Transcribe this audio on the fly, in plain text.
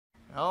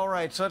All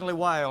right, suddenly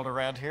wild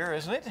around here,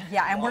 isn't it?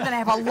 Yeah, and we're going to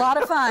have a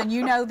lot of fun.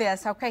 You know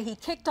this, okay? He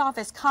kicked off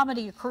his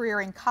comedy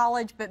career in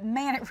college, but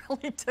man, it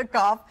really took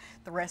off.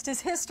 The rest is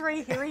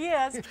history. Here he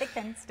is,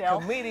 kicking still.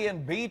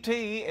 Comedian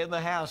BT in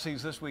the house.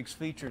 He's this week's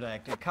featured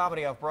act at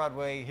Comedy Off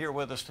Broadway, here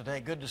with us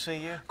today. Good to see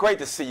you. Great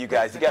to see you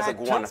guys. You guys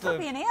look wonderful.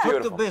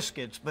 Took the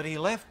biscuits, but he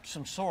left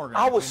some sorghum.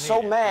 I was so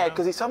mad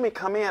because he saw me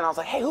come in. I was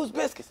like, "Hey, who's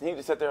biscuits?" And he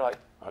just sat there like,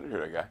 "I didn't hear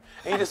that guy."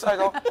 And he just like,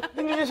 "Oh,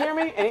 didn't you just hear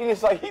me?" And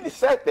he just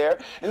sat there.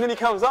 And then he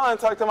comes on and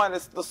talks about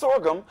the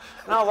sorghum.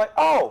 And I was like,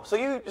 "Oh, so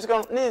you just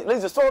gonna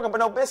leave the sorghum but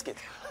no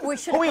biscuits?" We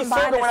should have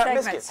combined the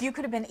segments. You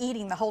could have been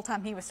eating the whole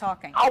time he was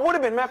talking. I would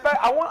have been. Matter of fact,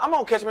 I'm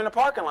gonna catch him in the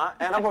parking lot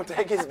and I'm gonna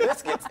take his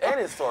biscuits and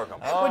his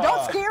sorghum. Oh. Well,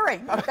 don't scare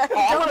him. Okay?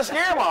 Oh, I'm gonna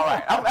scare him all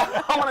right.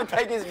 I'm gonna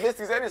take his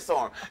biscuits and his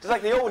sorghum, just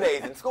like the old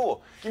days in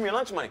school. Give me your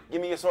lunch money.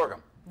 Give me your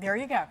sorghum. There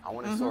you go. I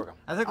want his sorghum.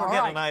 I think we're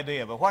getting an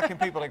idea, but what can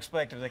people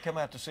expect if they come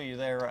out to see you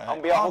there I'm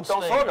gonna be all hooked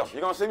on sorghum.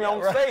 You're gonna see me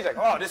on stage like,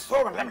 "Oh, this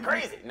sorghum's got me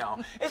crazy." No,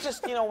 it's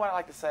just, you know what I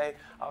like to say?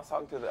 I was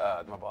talking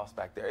to my boss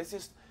back there. It's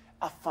just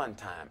a fun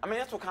time. I mean,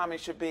 that's what comedy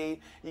should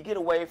be. You get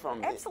away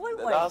from the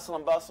hustle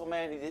and bustle,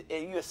 man.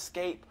 You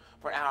escape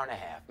for an hour and a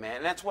half, man.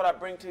 And that's what I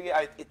bring to you.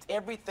 It's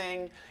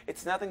everything.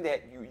 It's nothing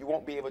that you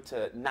won't be able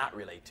to not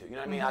relate to. You know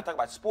what I mean? I talk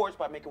about sports,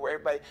 but I make it where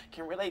everybody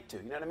can relate to.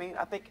 You know what I mean?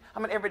 I think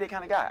I'm an everyday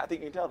kind of guy. I think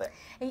you can tell that.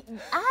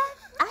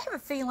 I have a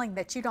feeling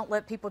that you don't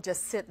let people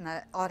just sit in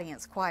the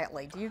audience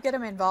quietly. Do you get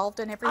them involved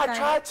in everything? I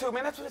try to,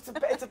 man. That's what it's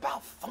about. It's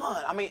about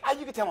fun. I mean,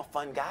 you can tell I'm a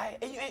fun guy.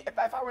 If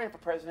I ran for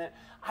president,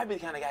 I'd be the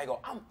kind of guy to go,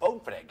 "I'm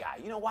voting for that guy."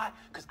 You know why?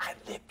 Because I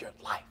lived your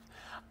life.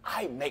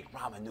 I make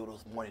ramen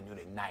noodles morning, noon,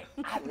 and night.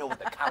 I know what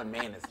the common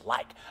man is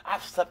like.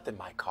 I've slept in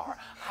my car.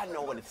 I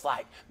know what it's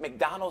like.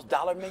 McDonald's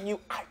dollar menu,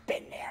 I've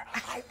been there.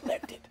 I've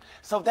lived it.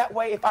 So that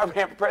way, if I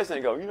ran for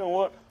president and go, "You know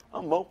what?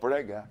 I'm voting for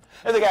that guy."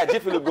 There's a guy at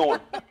Jiffy Lube going,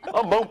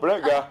 "I'm voting for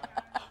that guy.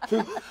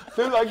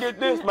 Soon as I get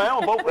this, man,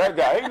 I'm voting for that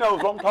guy. He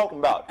knows what I'm talking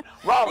about."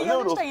 Ramen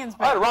noodles.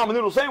 I had a ramen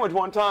noodle sandwich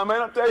one time,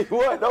 man. I tell you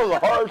what, that was a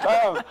hard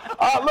time.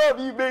 I love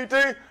you,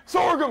 BT.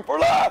 Sorghum for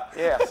life.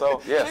 Yeah,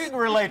 so, yes. So you can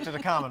relate to the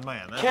common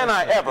man. Can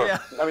I ever? Yeah.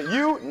 I mean,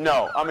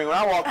 I mean, when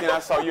I walked in, I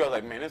saw you, I was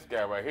like, "Man, this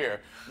guy right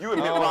here, you would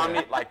have been around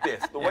me like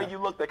this." The way you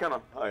look, they kind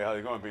of, "Hey, how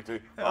you going, BT?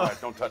 All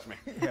right, don't touch me."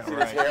 Yeah, see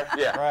this hair?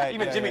 Yeah. Right,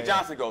 even Jimmy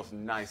Johnson goes,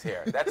 "Nice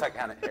hair." That's the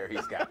kind of hair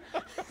he's got.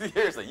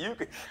 Seriously, you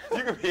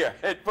could be a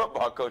head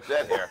football coach,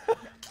 that hair.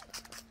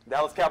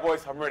 Dallas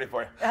Cowboys, I'm ready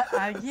for you.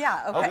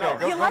 Yeah,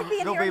 okay. You like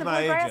being here in the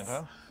bluegrass?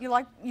 Huh?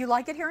 You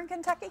like it here in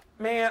Kentucky?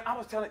 Man, I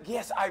was telling,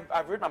 yes,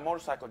 I've ridden my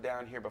motorcycle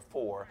down here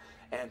before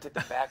and took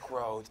the back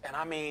roads, and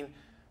I mean,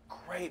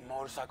 great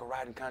motorcycle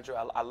riding country.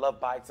 I love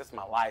bikes. That's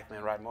my life,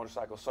 man, riding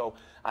motorcycles. So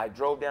I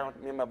drove down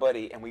with me and my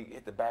buddy, and we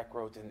hit the back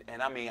roads,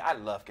 and I mean, I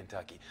love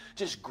Kentucky.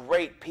 Just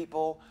great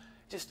people.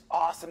 Just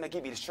awesome. They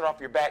give you the shirt off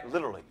your back,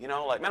 literally. You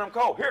know, like, "Man, I'm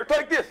cold. Here,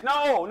 take this."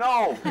 No,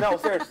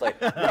 seriously.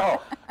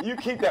 No, you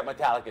keep that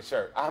Metallica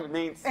shirt. I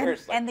mean,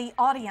 seriously. And the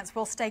audience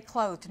will stay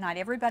clothed tonight.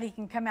 Everybody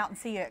can come out and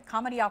see a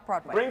Comedy Off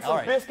Broadway. Bring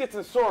some biscuits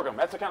and sorghum.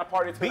 That's the kind of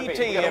party it's going to be.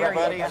 BT,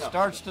 everybody,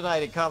 starts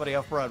tonight at Comedy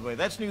Off Broadway.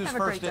 That's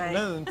NewsFirst at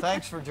noon.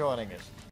 Thanks for joining us.